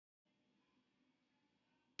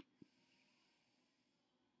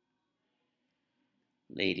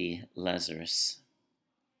Lady Lazarus.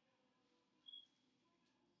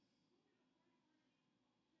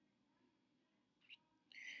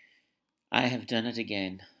 I have done it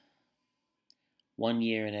again. 1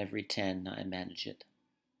 year in every 10 I manage it.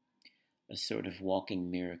 A sort of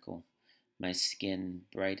walking miracle, my skin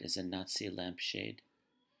bright as a Nazi lampshade,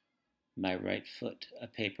 my right foot a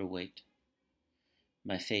paperweight,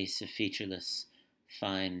 my face a featureless,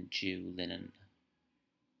 fine Jew linen.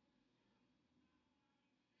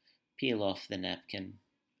 Peel off the napkin,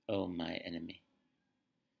 O my enemy.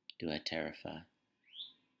 Do I terrify?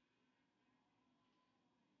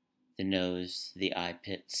 The nose, the eye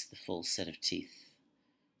pits, the full set of teeth,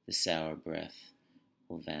 the sour breath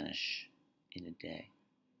will vanish in a day.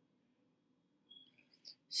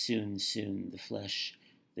 Soon, soon, the flesh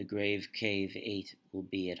the grave cave ate will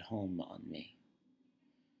be at home on me,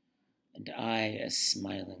 and I a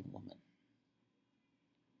smiling woman.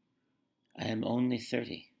 I am only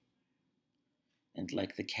 30, and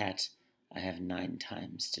like the cat, I have 9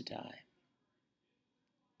 times to die.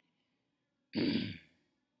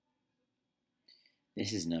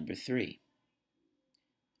 This is number 3.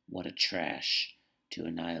 What a trash to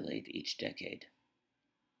annihilate each decade.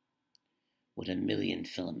 What a million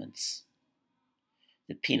filaments.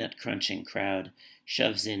 The peanut-crunching crowd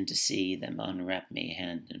shoves in to see them unwrap me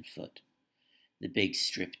hand and foot. The big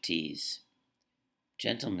strip-tease.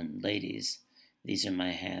 Gentlemen, ladies, these are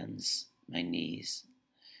my hands, my knees.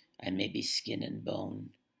 I may be skin and bone.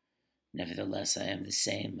 Nevertheless, I am the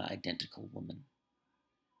same identical woman.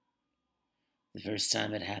 The first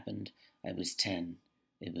time it happened, I was 10.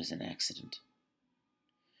 It was an accident.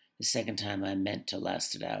 The second time I meant to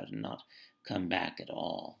last it out and not come back at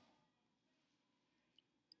all.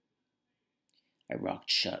 I rocked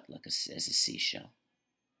shut as a seashell.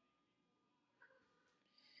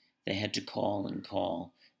 They had to call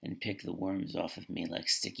and pick the worms off of me like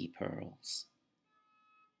sticky pearls.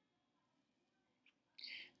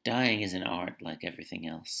 Dying is an art like everything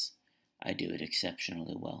else. I do it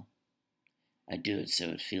exceptionally well. I do it so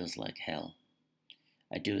it feels like hell.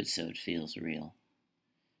 I do it so it feels real.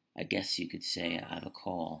 I guess you could say I've a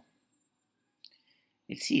call.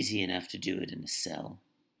 It's easy enough to do it in a cell.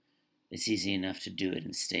 It's easy enough to do it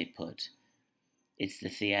and stay put. It's the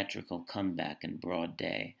theatrical comeback in broad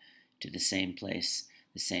day to the same place,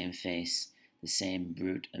 the same face, the same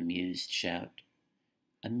brute amused shout.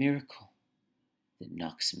 A miracle that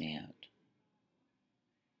knocks me out.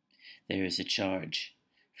 There is a charge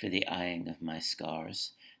for the eyeing of my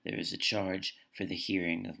scars. There is a charge for the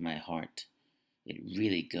hearing of my heart. It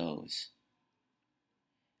really goes.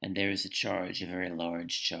 And there is a charge, a very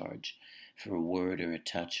large charge, for a word or a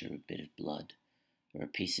touch or a bit of blood, or a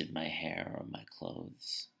piece of my hair or my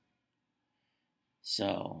clothes.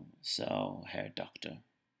 So, Herr Doctor,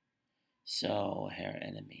 so, Herr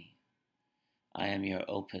Enemy, I am your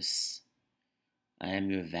opus. I am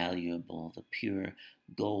your valuable, the pure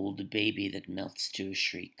gold baby that melts to a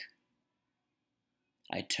shriek.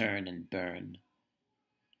 I turn and burn.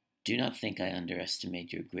 Do not think I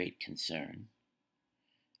underestimate your great concern.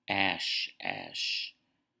 Ash, ash,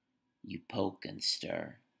 you poke and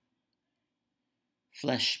stir.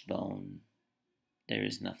 Flesh, bone, there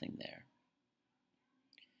is nothing there.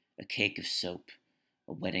 A cake of soap,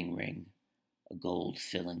 a wedding ring, a gold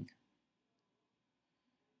filling.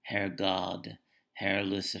 Herr God, Herr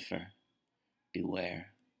Lucifer, beware,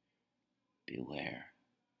 beware.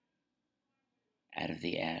 Out of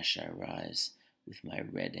the ash I rise with my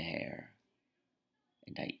red hair,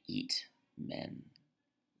 and I eat men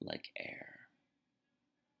like air.